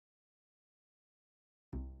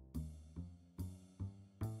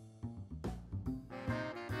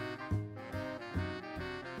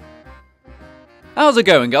How's it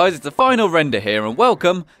going, guys? It's the final render here, and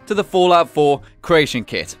welcome to the Fallout 4 creation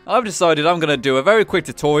kit. I've decided I'm going to do a very quick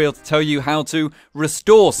tutorial to tell you how to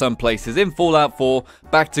restore some places in Fallout 4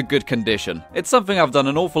 back to good condition. It's something I've done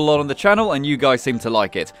an awful lot on the channel, and you guys seem to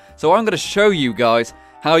like it. So I'm going to show you guys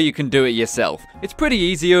how you can do it yourself. It's pretty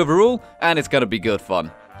easy overall, and it's going to be good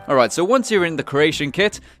fun. Alright, so once you're in the creation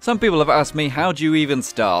kit, some people have asked me, how do you even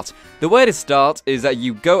start? The way to start is that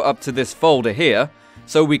you go up to this folder here,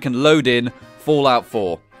 so we can load in Fallout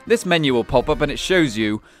 4. This menu will pop up and it shows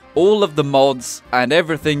you all of the mods and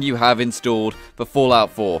everything you have installed for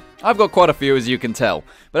Fallout 4. I've got quite a few, as you can tell.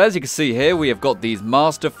 But as you can see here, we have got these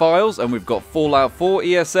master files, and we've got Fallout 4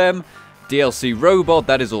 ESM, DLC Robot,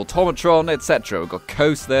 that is Automatron, etc. We've got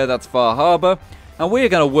Coast there, that's Far Harbor. And we're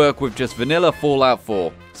going to work with just vanilla Fallout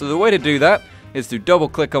 4. So the way to do that is to double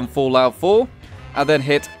click on Fallout 4 and then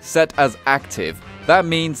hit Set as Active. That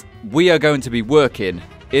means we are going to be working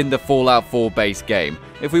in the Fallout 4 base game.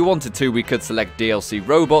 If we wanted to, we could select DLC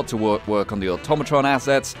Robot to work on the Automatron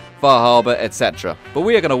assets, Far Harbor, etc. But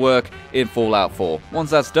we are going to work in Fallout 4.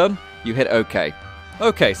 Once that's done, you hit OK.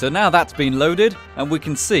 Okay, so now that's been loaded, and we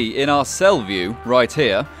can see in our cell view right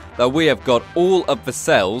here that we have got all of the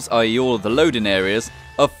cells, i.e. all of the loading areas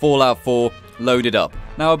of Fallout 4 loaded up.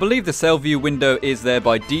 Now I believe the cell view window is there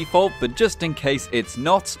by default, but just in case it's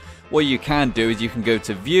not, what you can do is you can go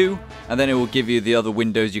to View, and then it will give you the other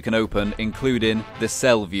windows you can open, including the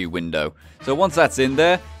Cell View window. So once that's in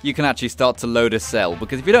there, you can actually start to load a cell,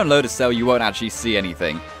 because if you don't load a cell, you won't actually see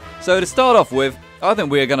anything. So to start off with, I think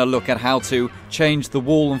we are going to look at how to change the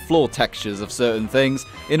wall and floor textures of certain things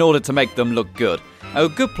in order to make them look good. Now, a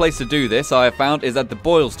good place to do this, I have found, is at the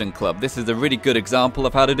Boylston Club. This is a really good example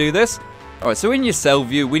of how to do this. Alright, so in your cell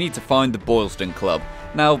view, we need to find the Boylston Club.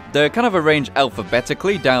 Now, they're kind of arranged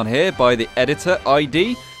alphabetically down here by the editor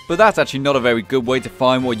ID, but that's actually not a very good way to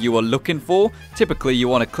find what you are looking for. Typically, you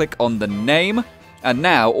want to click on the name, and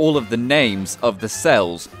now all of the names of the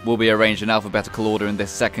cells will be arranged in alphabetical order in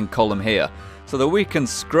this second column here. So that we can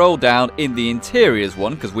scroll down in the interiors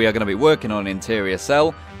one, because we are going to be working on an interior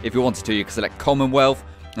cell. If you wanted to, you can select Commonwealth,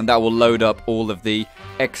 and that will load up all of the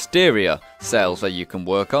exterior cells that you can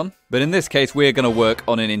work on. But in this case, we're going to work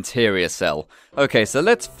on an interior cell. Okay, so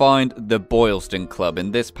let's find the Boylston Club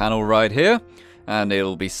in this panel right here. And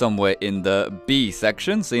it'll be somewhere in the B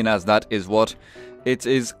section, seeing as that is what it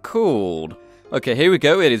is called. Okay, here we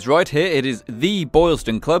go. It is right here. It is the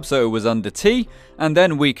Boylston Club, so it was under T. And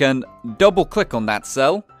then we can double click on that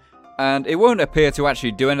cell. And it won't appear to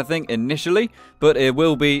actually do anything initially, but it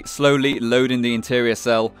will be slowly loading the interior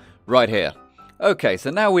cell right here. Okay, so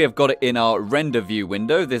now we have got it in our render view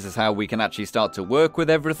window. This is how we can actually start to work with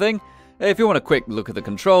everything. If you want a quick look at the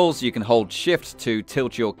controls, you can hold shift to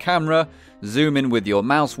tilt your camera, zoom in with your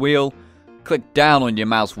mouse wheel, click down on your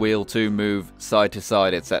mouse wheel to move side to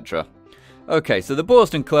side, etc. Okay, so the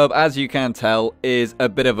Boylston Club, as you can tell, is a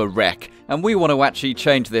bit of a wreck, and we want to actually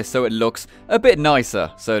change this so it looks a bit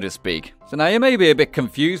nicer, so to speak. So now you may be a bit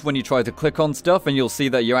confused when you try to click on stuff, and you'll see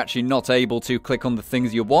that you're actually not able to click on the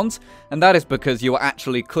things you want, and that is because you're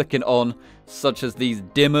actually clicking on such as these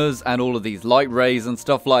dimmers and all of these light rays and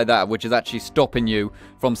stuff like that, which is actually stopping you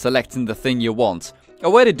from selecting the thing you want. A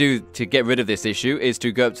way to get rid of this issue is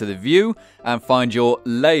to go up to the view and find your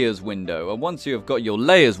layers window. And once you have got your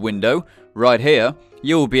layers window right here,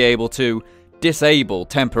 you will be able to disable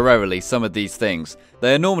temporarily some of these things.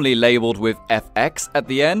 They are normally labeled with FX at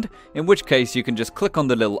the end, in which case you can just click on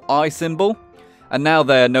the little eye symbol, and now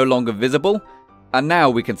they are no longer visible. And now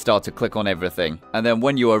we can start to click on everything. And then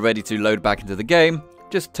when you are ready to load back into the game,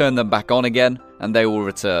 just turn them back on again and they will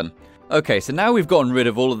return. Okay, so now we've gotten rid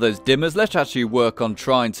of all of those dimmers, let's actually work on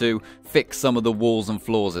trying to fix some of the walls and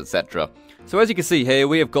floors, etc. So as you can see here,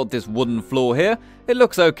 we have got this wooden floor here. It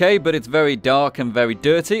looks okay, but it's very dark and very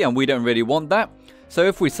dirty, and we don't really want that. So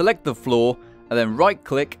if we select the floor, and then right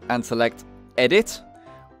click and select Edit,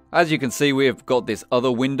 as you can see, we have got this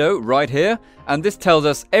other window right here, and this tells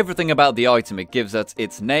us everything about the item. It gives us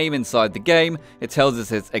its name inside the game, it tells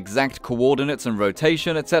us its exact coordinates and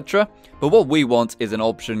rotation, etc. But what we want is an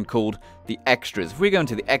option called the Extras. If we go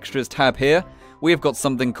into the Extras tab here, we have got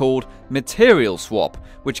something called Material Swap,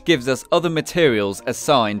 which gives us other materials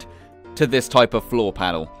assigned to this type of floor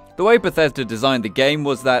panel. The way Bethesda designed the game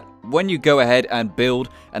was that when you go ahead and build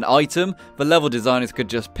an item, the level designers could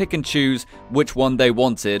just pick and choose which one they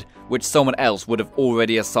wanted, which someone else would have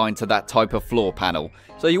already assigned to that type of floor panel.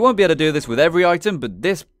 So you won't be able to do this with every item, but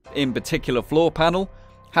this in particular floor panel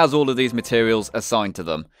has all of these materials assigned to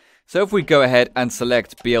them. So if we go ahead and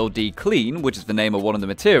select BLD Clean, which is the name of one of the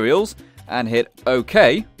materials, and hit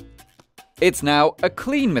OK, it's now a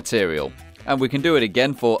clean material. And we can do it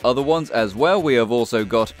again for other ones as well. We have also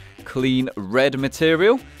got clean red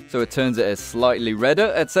material, so it turns it as slightly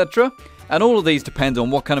redder, etc. And all of these depend on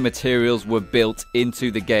what kind of materials were built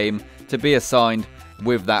into the game to be assigned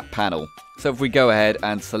with that panel. So if we go ahead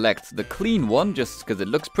and select the clean one, just because it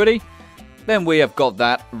looks pretty, then we have got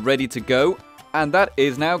that ready to go, and that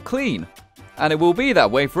is now clean. And it will be that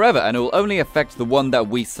way forever, and it will only affect the one that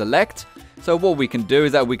we select. So what we can do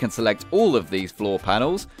is that we can select all of these floor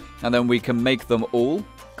panels, and then we can make them all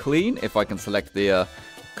clean. If I can select the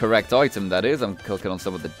correct item, that is. I'm clicking on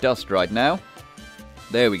some of the dust right now.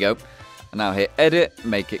 There we go. And now hit edit,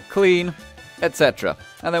 make it clean, etc.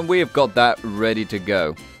 And then we have got that ready to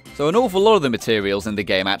go. So an awful lot of the materials in the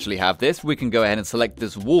game actually have this. We can go ahead and select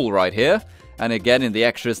this wall right here. And again, in the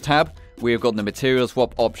extras tab, we have got the material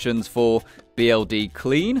swap options for BLD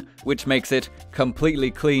clean, which makes it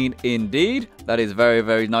completely clean indeed. That is very,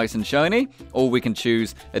 very nice and shiny. Or we can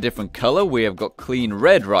choose a different color. We have got clean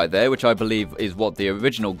red right there, which I believe is what the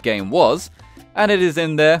original game was. And it is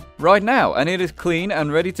in there right now, and it is clean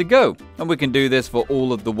and ready to go. And we can do this for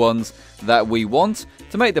all of the ones that we want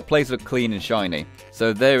to make the place look clean and shiny.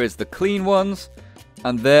 So there is the clean ones,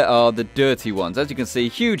 and there are the dirty ones. As you can see,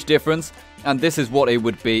 huge difference, and this is what it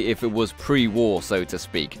would be if it was pre-war, so to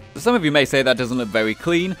speak. So some of you may say that doesn't look very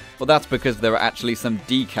clean. Well, that's because there are actually some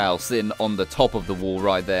decals sitting on the top of the wall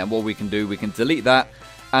right there, and what we can do, we can delete that,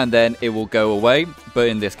 and then it will go away. But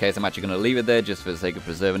in this case, I'm actually going to leave it there just for the sake of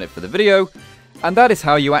preserving it for the video. And that is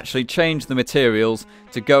how you actually change the materials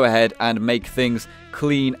to go ahead and make things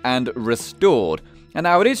clean and restored. And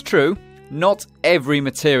now it is true, not every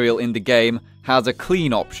material in the game has a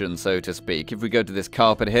clean option, so to speak. If we go to this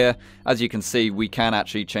carpet here, as you can see, we can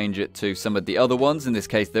actually change it to some of the other ones. In this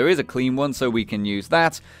case, there is a clean one, so we can use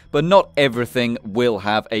that. But not everything will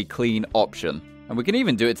have a clean option. And we can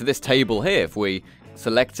even do it to this table here. If we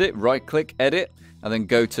select it, right-click, edit, and then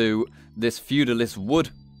go to this feudalist wood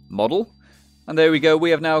model. And there we go,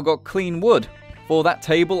 we have now got clean wood for that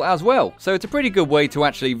table as well. So it's a pretty good way to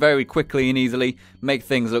actually very quickly and easily make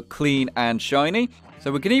things look clean and shiny.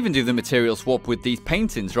 So we can even do the material swap with these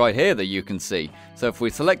paintings right here that you can see. So if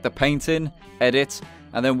we select the painting, edit,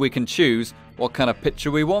 and then we can choose what kind of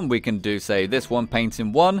picture we want. We can do, say, this one,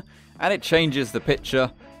 painting 1, and it changes the picture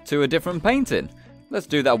to a different painting. Let's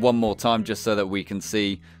do that one more time just so that we can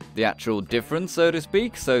see the actual difference, so to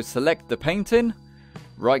speak. So select the painting,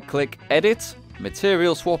 right-click, edit,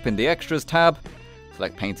 material swap in the extras tab,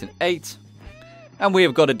 select painting 8, and we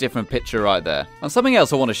have got a different picture right there. And something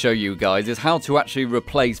else I want to show you guys is how to actually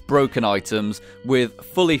replace broken items with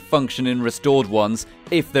fully functioning restored ones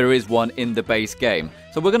if there is one in the base game.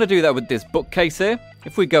 So we're going to do that with this bookcase here.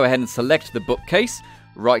 If we go ahead and select the bookcase,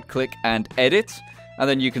 right-click and edit, and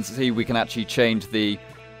then you can see we can actually change the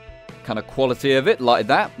kind of quality of it like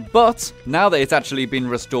that. But now that it's actually been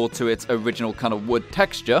restored to its original kind of wood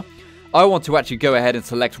texture, I want to actually go ahead and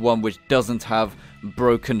select one which doesn't have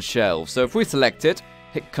broken shelves. So if we select it,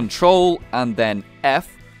 hit Control and then F,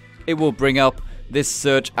 it will bring up this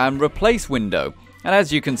search and replace window. And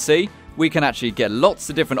as you can see, we can actually get lots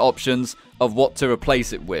of different options of what to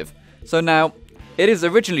replace it with. So now, it is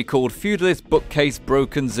originally called Feudalist Bookcase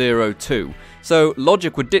Broken 02. So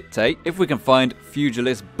logic would dictate if we can find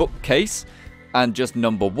Feudalist Bookcase and just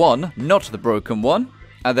number 1, not the broken one,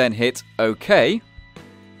 and then hit OK,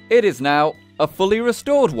 it is now a fully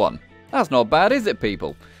restored one. That's not bad, is it,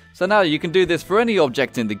 people? So now you can do this for any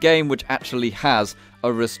object in the game which actually has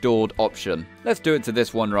a restored option. Let's do it to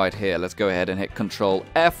this one right here. Let's go ahead and hit Control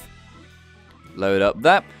F. Load up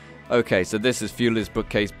that. Okay, so this is Feudalist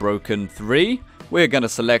Bookcase Broken 3. We're going to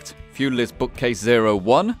select Feudalist Bookcase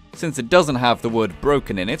 01. Since it doesn't have the word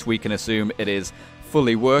broken in it, we can assume it is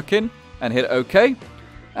fully working. And hit OK.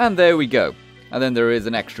 And there we go. And then there is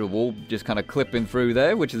an extra wall just kind of clipping through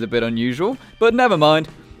there, which is a bit unusual. But never mind.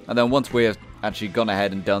 And then once we have actually gone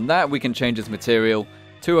ahead and done that, we can change its material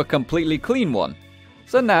to a completely clean one.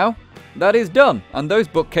 So now, that is done. And those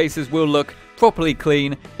bookcases will look properly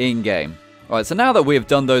clean in-game. Alright, so now that we have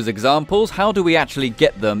done those examples, how do we actually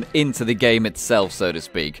get them into the game itself, so to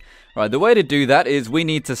speak? Right, the way to do that is we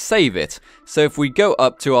need to save it. So if we go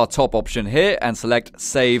up to our top option here and select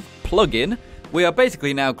Save Plugin, we are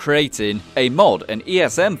basically now creating a mod, an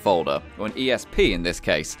ESM folder, or an ESP in this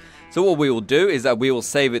case. So what we will do is that we will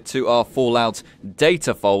save it to our Fallout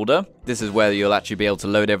data folder. This is where you'll actually be able to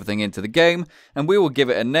load everything into the game. And we will give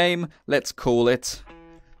it a name. Let's call it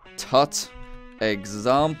Tut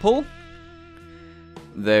Example.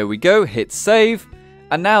 There we go. Hit save.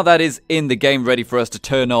 And now that is in the game, ready for us to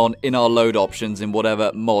turn on in our load options in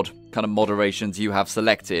whatever mod kind of moderations you have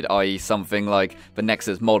selected, i.e. something like the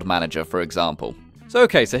Nexus Mod Manager, for example. So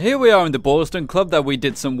okay, so here we are in the Boylston Club that we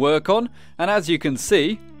did some work on, and as you can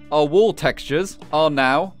see, our wall textures are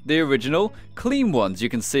now the original clean ones. You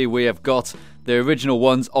can see we have got the original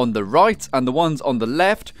ones on the right, and the ones on the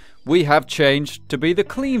left we have changed to be the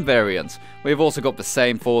clean variants. We've also got the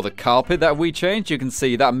same for the carpet that we changed. You can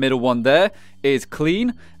see that middle one there is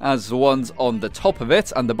clean, as the ones on the top of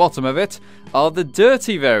it and the bottom of it are the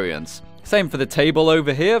dirty variants. Same for the table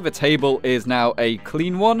over here. The table is now a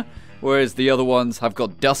clean one, whereas the other ones have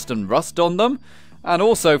got dust and rust on them. And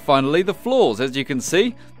also finally the floors. As you can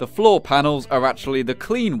see, the floor panels are actually the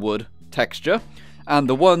clean wood texture, and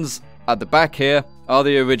the ones at the back here are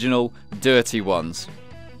the original dirty ones.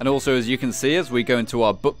 And also, as you can see, as we go into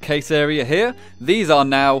our bookcase area here, these are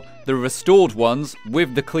now the restored ones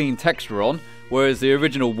with the clean texture on, whereas the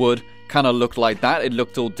original wood kind of looked like that. It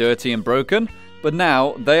looked all dirty and broken, but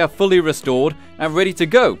now they are fully restored and ready to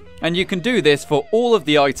go. And you can do this for all of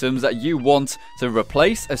the items that you want to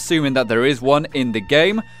replace, assuming that there is one in the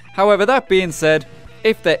game. However, that being said,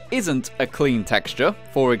 if there isn't a clean texture,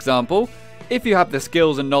 for example, if you have the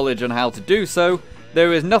skills and knowledge on how to do so,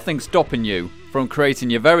 there is nothing stopping you from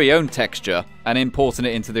creating your very own texture and importing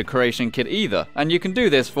it into the creation kit either. And you can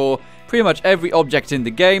do this for pretty much every object in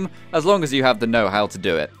the game, as long as you have the know-how to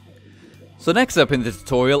do it. So next up in the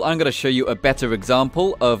tutorial, I'm going to show you a better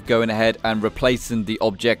example of going ahead and replacing the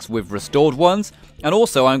objects with restored ones. And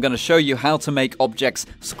also I'm going to show you how to make objects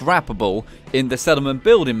scrappable in the settlement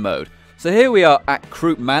building mode. So here we are at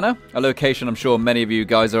Croup Manor, a location I'm sure many of you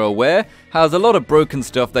guys are aware has a lot of broken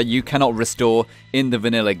stuff that you cannot restore in the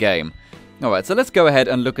vanilla game. Alright, so let's go ahead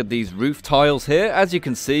and look at these roof tiles here. As you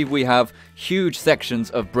can see, we have huge sections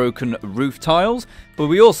of broken roof tiles, but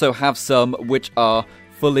we also have some which are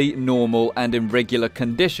fully normal and in regular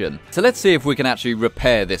condition. So let's see if we can actually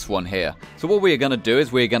repair this one here. So what we're going to do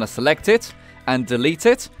is we're going to select it and delete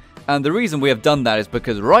it. And the reason we have done that is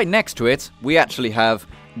because right next to it, we actually have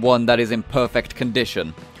one that is in perfect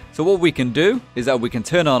condition. So what we can do is that we can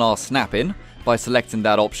turn on our snap-in by selecting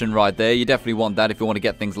that option right there. You definitely want that if you want to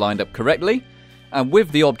get things lined up correctly. And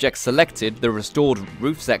with the object selected, the restored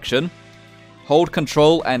roof section, hold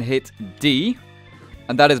Control and hit D,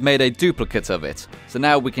 and that has made a duplicate of it. So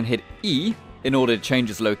now we can hit E in order to change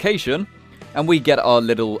its location, and we get our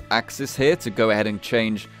little axis here to go ahead and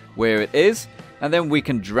change where it is, and then we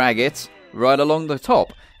can drag it right along the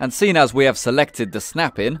top. And seeing as we have selected the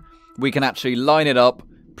snap-in, we can actually line it up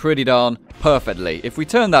pretty darn perfectly. If we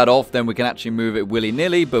turn that off, then we can actually move it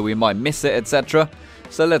willy-nilly, but we might miss it, etc.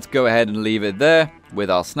 So let's go ahead and leave it there with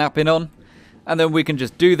our snap-in on, and then we can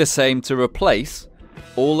just do the same to replace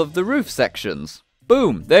all of the roof sections.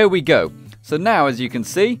 Boom, there we go. So now, as you can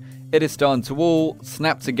see, it is starting to all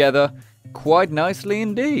snap together quite nicely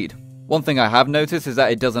indeed. One thing I have noticed is that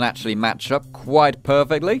it doesn't actually match up quite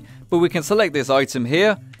perfectly, but we can select this item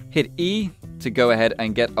here, hit E to go ahead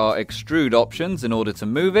and get our extrude options in order to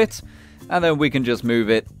move it, and then we can just move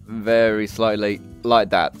it very slightly like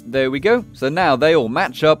that. There we go. So now they all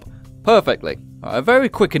match up perfectly. A very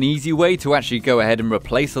quick and easy way to actually go ahead and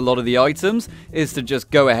replace a lot of the items is to just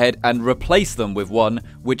go ahead and replace them with one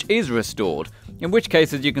which is restored. In which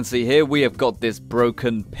case, as you can see here, we have got this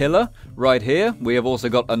broken pillar right here. We have also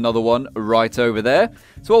got another one right over there.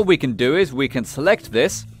 So what we can do is we can select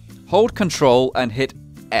this, hold Control and hit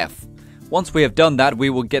F. Once we have done that, we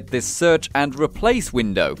will get this search and replace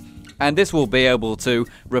window. And this will be able to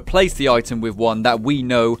replace the item with one that we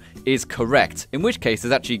know is correct. In which case,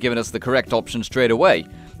 it's actually given us the correct option straight away.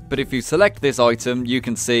 But if you select this item, you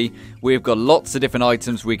can see we've got lots of different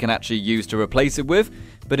items we can actually use to replace it with.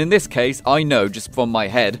 But in this case, I know just from my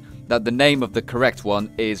head that the name of the correct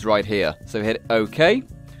one is right here. So hit OK.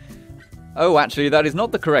 Oh, actually, that is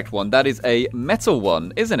not the correct one. That is a metal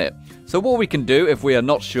one, isn't it? So what we can do if we are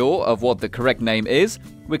not sure of what the correct name is,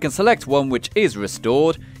 we can select one which is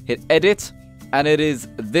restored, hit Edit, and it is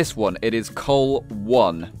this one. It is Col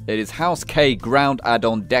 1. It is House K, Ground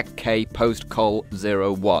Add-on, Deck K, Post Col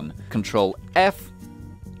 01. Control F.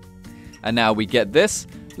 And now we get this.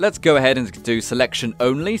 Let's go ahead and do selection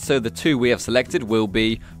only. So the two we have selected will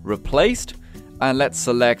be replaced. And let's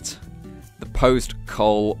select the Post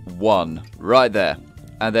Col 1 right there.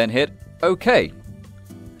 And then hit OK.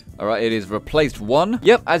 Alright, it is replaced 1.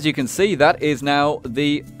 Yep, as you can see, that is now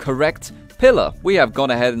the correct pillar. We have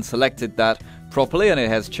gone ahead and selected that properly and it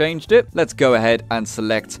has changed it. Let's go ahead and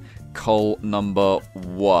select Col number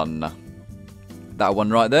 1. That one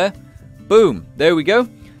right there. Boom, there we go.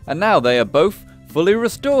 And now they are both fully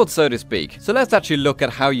restored, so to speak. So let's actually look at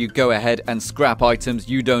how you go ahead and scrap items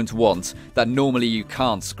you don't want that normally you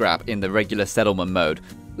can't scrap in the regular settlement mode.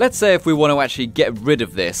 Let's say if we want to actually get rid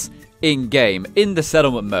of this in-game, in the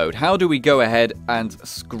settlement mode, how do we go ahead and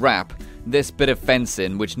scrap this bit of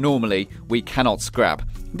fencing, which normally we cannot scrap?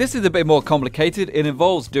 This is a bit more complicated. It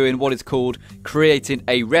involves doing what is called creating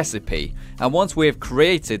a recipe. And once we have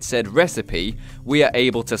created said recipe, we are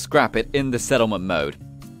able to scrap it in the settlement mode.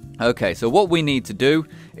 Okay, so what we need to do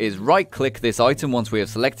is right-click this item once we have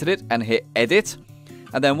selected it and hit Edit.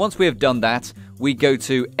 And then once we have done that, we go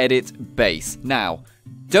to Edit Base. Now,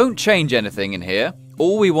 don't change anything in here.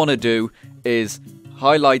 All we want to do is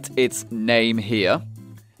highlight its name here,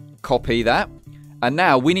 copy that, and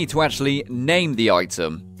now we need to actually name the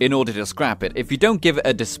item in order to scrap it. If you don't give it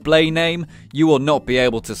a display name, you will not be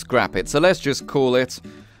able to scrap it. So let's just call it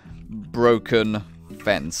Broken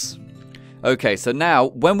Fence. Okay, so now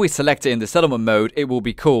when we select it in the settlement mode, it will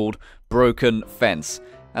be called Broken Fence.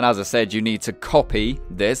 And as I said, you need to copy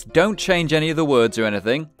this. Don't change any of the words or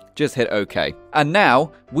anything. Just hit OK. And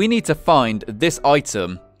now we need to find this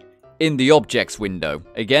item in the objects window.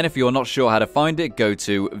 Again, if you're not sure how to find it, go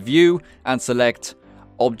to View and select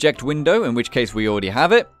Object Window, in which case we already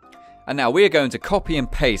have it. And now we are going to copy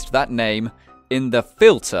and paste that name in the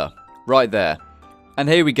filter right there. And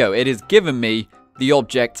here we go. It has given me the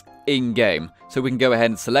object in-game. So we can go ahead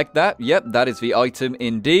and select that. Yep, that is the item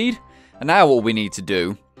indeed. And now what we need to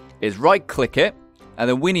do is right-click it, and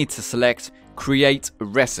then we need to select Create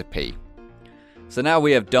Recipe. So now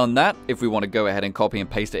we have done that. If we want to go ahead and copy and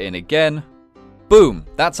paste it in again, boom,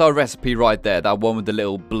 that's our recipe right there, that one with the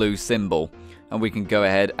little blue symbol. And we can go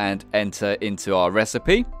ahead and enter into our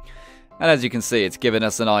recipe. And as you can see, it's given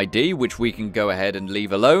us an ID, which we can go ahead and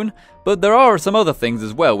leave alone. But there are some other things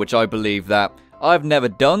as well, which I believe that I've never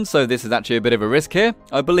done, so this is actually a bit of a risk here.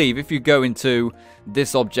 I believe if you go into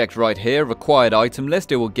this object right here, required item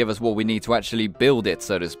list, it will give us what we need to actually build it,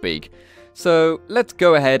 so to speak. So let's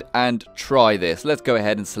go ahead and try this. Let's go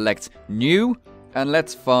ahead and select New, and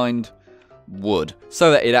let's find Wood, so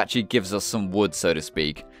that it actually gives us some wood, so to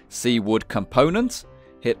speak. See Wood Component,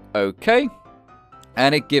 hit OK,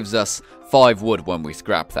 and it gives us 5 wood when we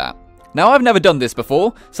scrap that. Now I've never done this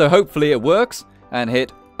before, so hopefully it works, and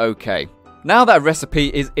hit OK. Now that recipe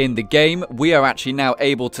is in the game, we are actually now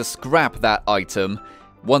able to scrap that item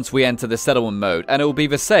once we enter the settlement mode. And it will be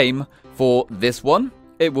the same for this one.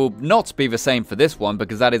 It will not be the same for this one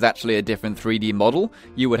because that is actually a different 3D model.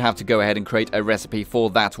 You would have to go ahead and create a recipe for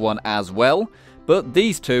that one as well. But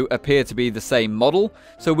these two appear to be the same model,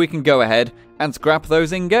 so we can go ahead and scrap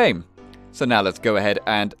those in-game. So now let's go ahead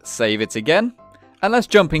and save it again. And let's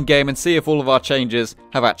jump in-game and see if all of our changes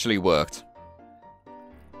have actually worked.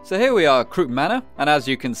 So here we are at Crook Manor, and as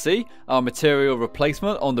you can see, our material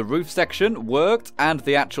replacement on the roof section worked, and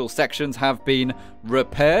the actual sections have been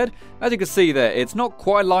repaired. As you can see there, it's not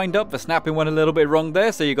quite lined up. The snapping went a little bit wrong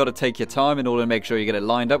there, so you got to take your time in order to make sure you get it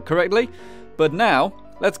lined up correctly. But now,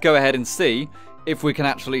 let's go ahead and see if we can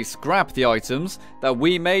actually scrap the items that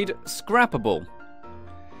we made scrappable.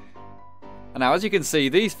 And now, as you can see,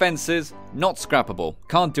 these fences, not scrappable.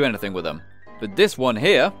 Can't do anything with them. But this one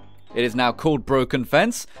here, it is now called Broken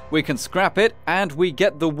Fence. We can scrap it and we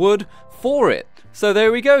get the wood for it. So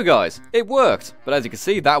there we go, guys. It worked. But as you can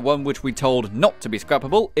see, that one which we told not to be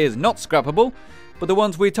scrappable is not scrappable. But the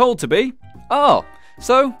ones we told to be are.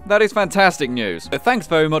 So that is fantastic news. So thanks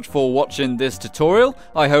very much for watching this tutorial.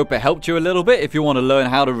 I hope it helped you a little bit if you want to learn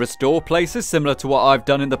how to restore places similar to what I've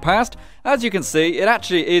done in the past. As you can see, it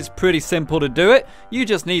actually is pretty simple to do it. You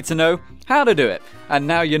just need to know how to do it. And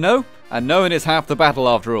now you know. And knowing is half the battle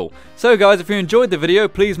after all. So guys, if you enjoyed the video,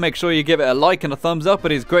 please make sure you give it a like and a thumbs up.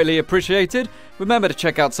 It is greatly appreciated. Remember to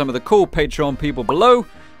check out some of the cool Patreon people below.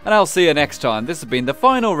 And I'll see you next time. This has been the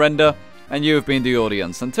final render, and you have been the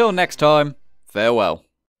audience. Until next time, farewell.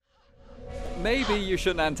 Maybe you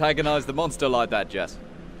shouldn't antagonize the monster like that, Jess.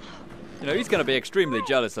 You know, he's going to be extremely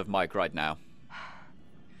jealous of Mike right now.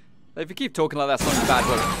 If you keep talking like that, something bad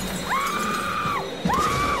will...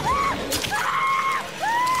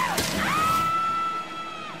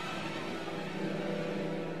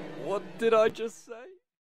 What did I just say?